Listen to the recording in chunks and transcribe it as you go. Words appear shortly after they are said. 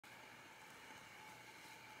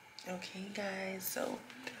Okay guys, so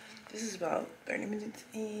this is about 30 minutes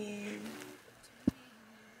in.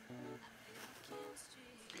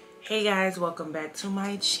 Hey guys, welcome back to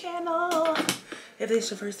my channel. If this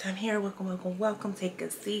is your first time here, welcome. Take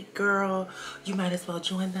a seat, girl. You might as well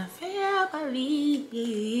join the family.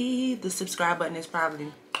 The subscribe button is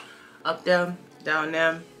probably up there, down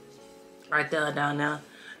there, right there, down there.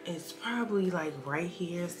 It's probably like right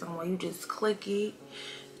here somewhere. You just click it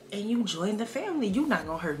and you join the family. You're not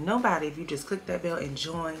gonna hurt nobody if you just click that bell and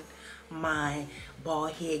join my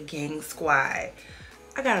bald head gang squad.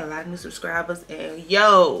 I got a lot of new subscribers and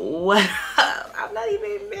yo, what up? I'm not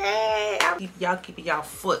even mad. Y'all keeping y'all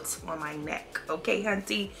foot on my neck, okay,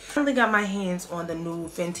 hunty? I finally got my hands on the new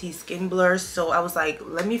Fenty skin blur, so I was like,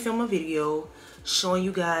 let me film a video showing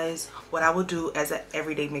you guys what I would do as an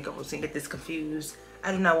everyday makeup routine. Get this confused.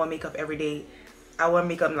 I do not want makeup every day. I wear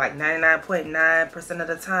makeup like 99.9% of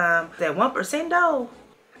the time. That 1% though,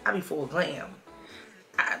 I be full glam.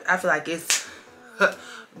 I feel like it's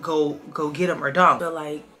go get them or don't. I feel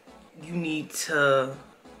like you need to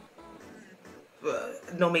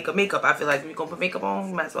no makeup. I feel like if you're gonna put makeup on,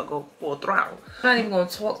 you might as well go full throttle. I'm not even gonna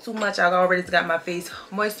talk too much. I already got my face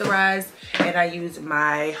moisturized and I use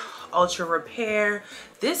my Ultra Repair.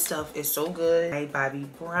 This stuff is so good. My Bobbi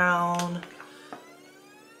Brown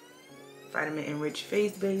vitamin enriched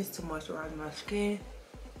face base to moisturize my skin.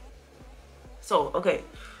 So okay,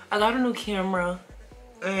 I got a new camera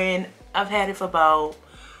and I've had it for about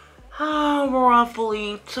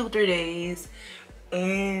roughly 2-3 days,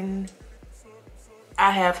 and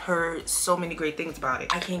I have heard so many great things about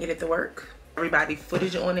it. I can't get it to work. Everybody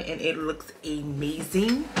footage on it and it looks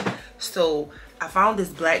amazing. So I found this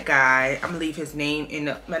black guy. I'm gonna leave his name in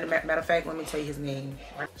the matter of fact, let me tell you his name.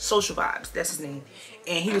 Social Vibes, that's his name.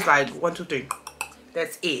 And he was like 1, 2, 3.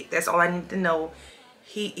 That's it. That's all I need to know.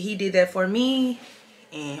 He did that for me,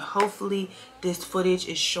 and hopefully this footage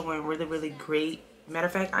is showing really great. Matter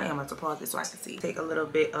of fact, I am about to pause this so I can see. Take a little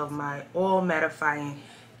bit of my oil mattifying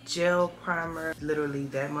gel primer, literally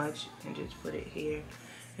that much, and just put it here.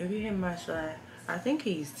 If you hit my side, I think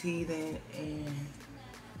he's teething and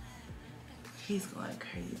he's going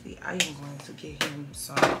crazy. I am going to get him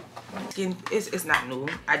some skin. It's not new.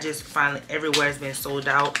 I just finally, everywhere has been sold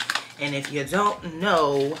out. And if you don't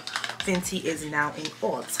know, Fenty is now in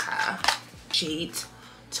Ulta. Shade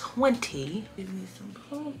 20. Give me some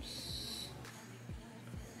pumps.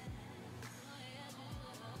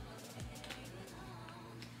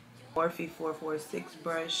 Morphe 446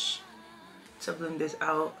 brush to blend this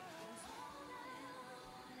out.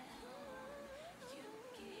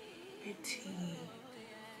 Pretty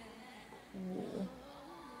cool.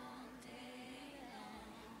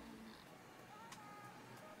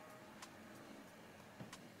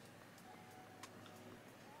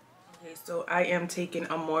 Okay, so I am taking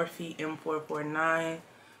a Morphe M449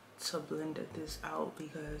 to blend this out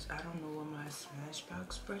because I don't know where my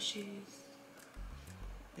Smashbox brush is.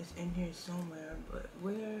 It's in here somewhere, but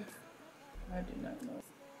where? I do not know.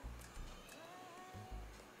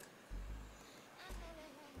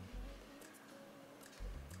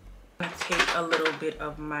 I'm gonna take a little bit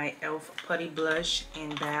of my e.l.f. Putty Blush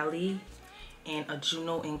in Bali and a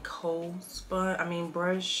Juno & Co.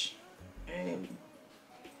 brush, and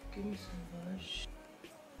give me some blush.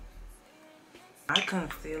 My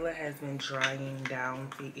concealer has been drying down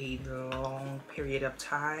for a long period of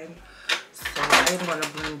time, so I am going to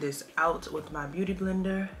blend this out with my beauty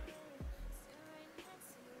blender,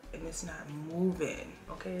 and it's not moving.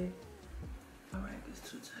 Okay, all right, it's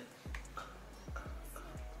too tight.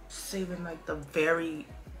 Saving like the very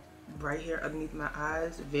right here underneath my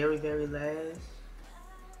eyes, very last.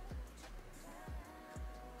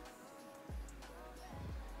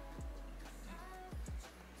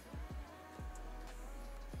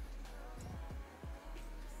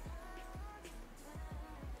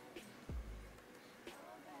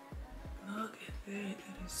 Look at that, it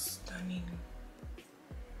is stunning.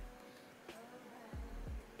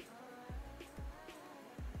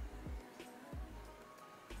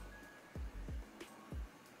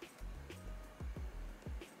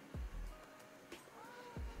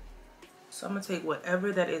 So I'm gonna take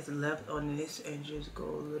whatever that is left on this and just go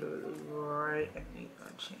literally right underneath my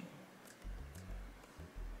chin.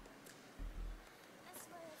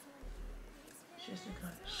 Just to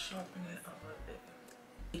kind of sharpen it up a bit.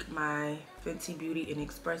 Take my Fenty Beauty in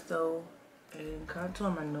Espresso and contour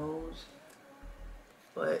my nose.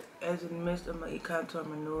 But as in the midst of my contour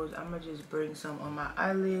my nose, I'm gonna just bring some on my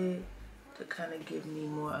eyelid to kind of give me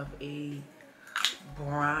more of a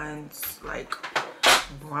bronze,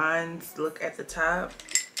 bronze look at the top.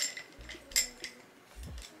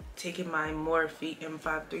 taking my Morphe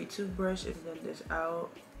M532 brush and blend this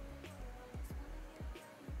out.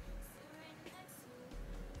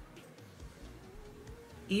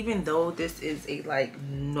 Even though this is a like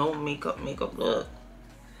no makeup look,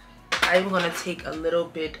 I'm gonna take a little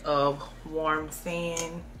bit of warm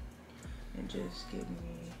sand and just give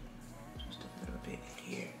me just a little bit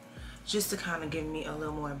here, just to kind of give me a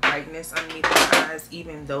little more brightness underneath my eyes.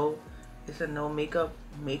 Even though it's a no makeup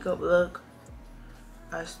look,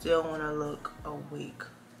 I still want to look awake,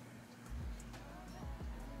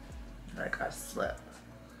 like I slept.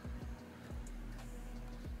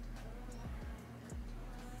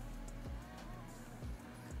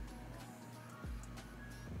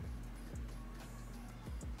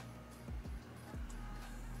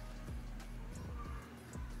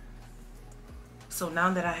 So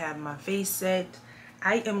now that I have my face set,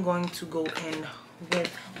 I am going to go in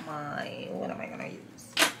with my, what am I gonna use?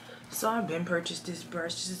 So I've been purchased this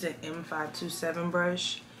brush. This is an M527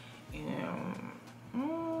 brush, and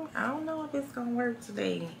I don't know if it's gonna work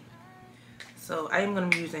today. So I am gonna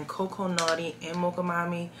be using Coco Naughty and Mocha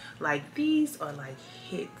Mami. Like, these are like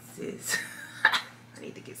hits, sis. I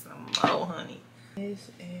need to get some more, honey.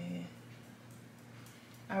 This, and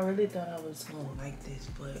I really thought I was gonna like this,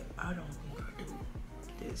 but I don't think I do.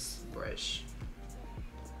 This brush,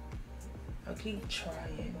 I keep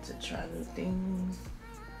trying to try new things.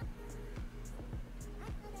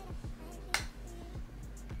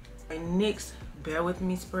 My NYX Bear With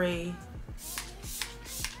Me spray.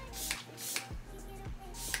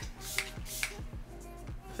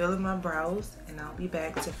 Filling my brows, and I'll be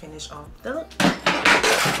back to finish off the look.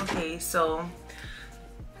 Okay, so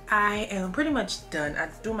I am pretty much done. I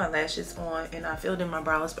threw my lashes on and I filled in my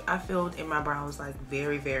brows, but I filled in my brows like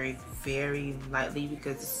very, very, very lightly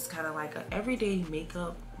because this is kind of like an everyday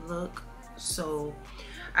makeup look. So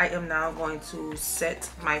I am now going to set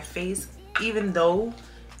my face. Even though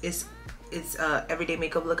it's everyday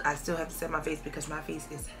makeup look, I still have to set my face because my face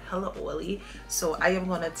is hella oily. So I am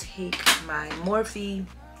going to take my Morphe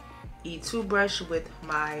E2 brush with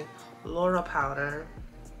my Laura powder.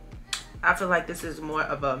 I feel like this is more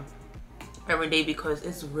of a everyday because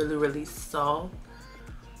it's really, really soft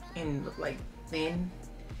and like thin.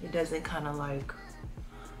 It doesn't kind of like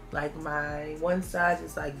my one side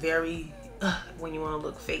is like very when you want to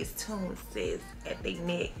look face tuned, sis, at the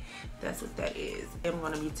neck. That's what that is. I'm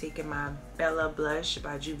going to be taking my Bella blush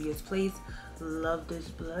by Juvia's Place. Love this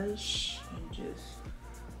blush. And just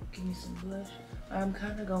give me some blush. I'm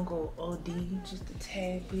kind of gonna go OD just a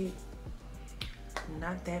tad bit.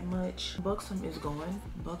 Not that much. Buxom is going.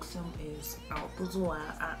 Buxom is out the door.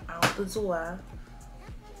 Out the door.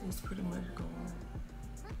 It's pretty much going.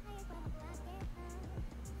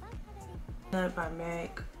 That by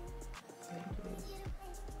MAC.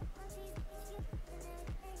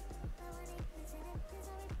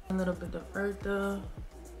 A little bit of Eartha.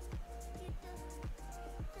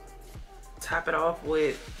 Top it off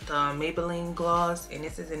with the Maybelline gloss, and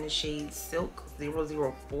this is in the shade Silk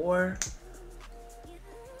 004.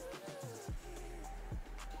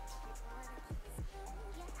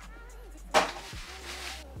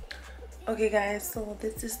 Okay guys, so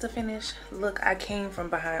this is the finished look. I came from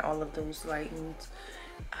behind all of those lightings.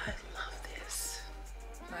 I love this.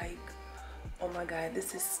 Like, oh my god,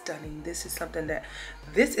 this is stunning. This is something that,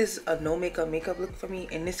 this is a no makeup look for me,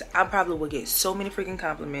 and this, I probably will get so many freaking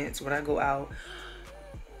compliments when I go out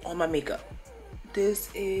on my makeup. This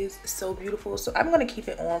is so beautiful. So I'm gonna keep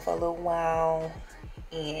it on for a little while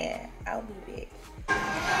and I'll be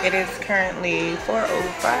back. It is currently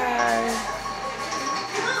 4:05.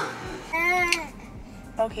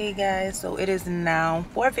 Okay guys, so it is now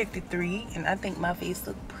 4:53 and I think my face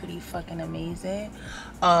look pretty fucking amazing.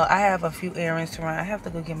 I have a few errands to run. I have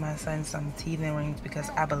to go get my son some teething rings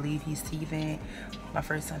because I believe he's teething. My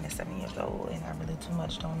first son is 7 years old and I really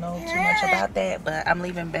don't know too much about that, but I'm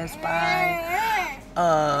leaving Best Buy.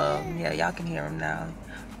 Yeah, y'all can hear him now.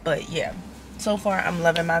 But yeah, so far I'm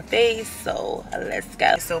loving my face, so let's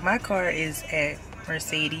go. So my car is at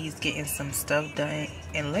Mercedes getting some stuff done,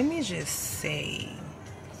 and let me just say,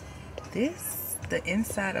 the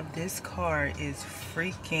inside of this car is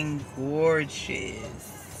freaking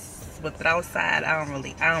gorgeous. But the outside I don't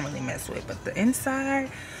really mess with, but the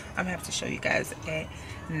inside I'm gonna have to show you guys at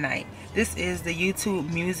night. This is the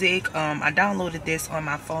YouTube music. I downloaded this on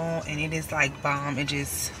my phone and it is like bomb. It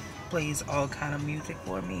just plays all kind of music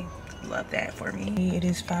for me. Love that for me. It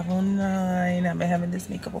is 5:09. I've been having this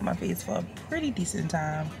makeup on my face for a pretty decent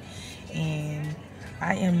time and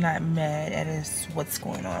I am not mad at what's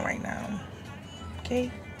going on right now. Okay?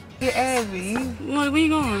 Hey, Abby. Where you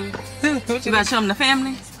going? You about to show them the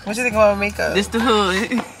family? What you think about makeup? This the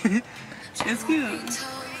hood. It's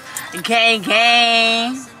cute. Gang,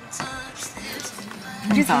 gang.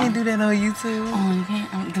 You can't do that on YouTube. Oh, you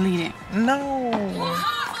can't? Delete it. No.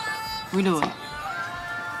 Redo it.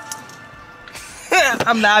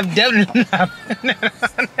 I'm definitely not.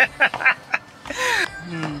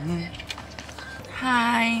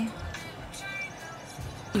 Hi.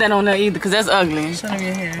 That on there either, because that's ugly. Show them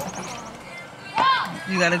your hair.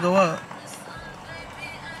 You gotta go up.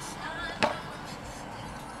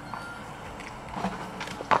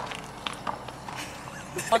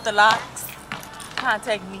 Want the locks?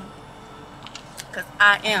 Contact me. Because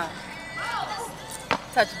I am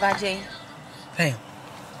Touched by Jay. Hey.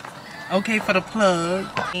 Okay, for the plug.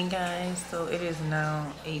 Hey guys, so it is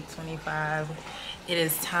now 8:25. It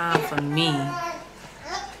is time for me. Okay,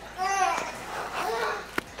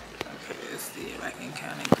 let's see if I can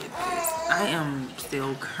kind of get this. I am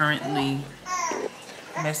still currently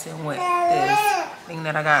messing with this thing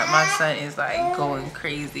that I got. My son is like going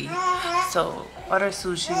crazy. So, order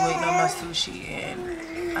sushi, waiting on my sushi,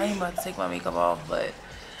 and I ain't about to take my makeup off, but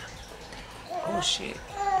oh shit.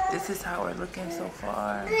 This is how we're looking so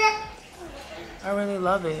far. I really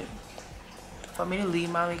love it. For me to leave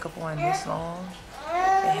my makeup on this long,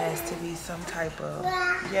 it has to be some type of,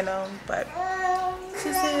 you know, but this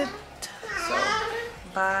is it. So,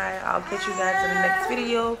 bye. I'll catch you guys in the next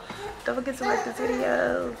video. Don't forget to like this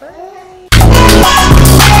video. Bye.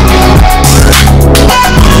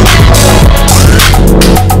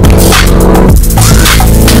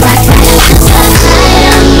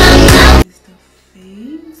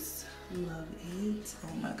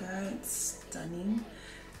 Stunning.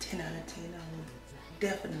 10 out of 10. I will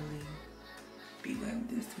definitely be wearing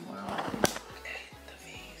this tomorrow. The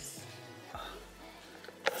face. Oh,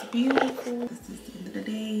 it's beautiful. This is the end of the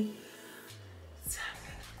day. So I'm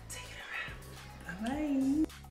gonna take it around. Bye bye.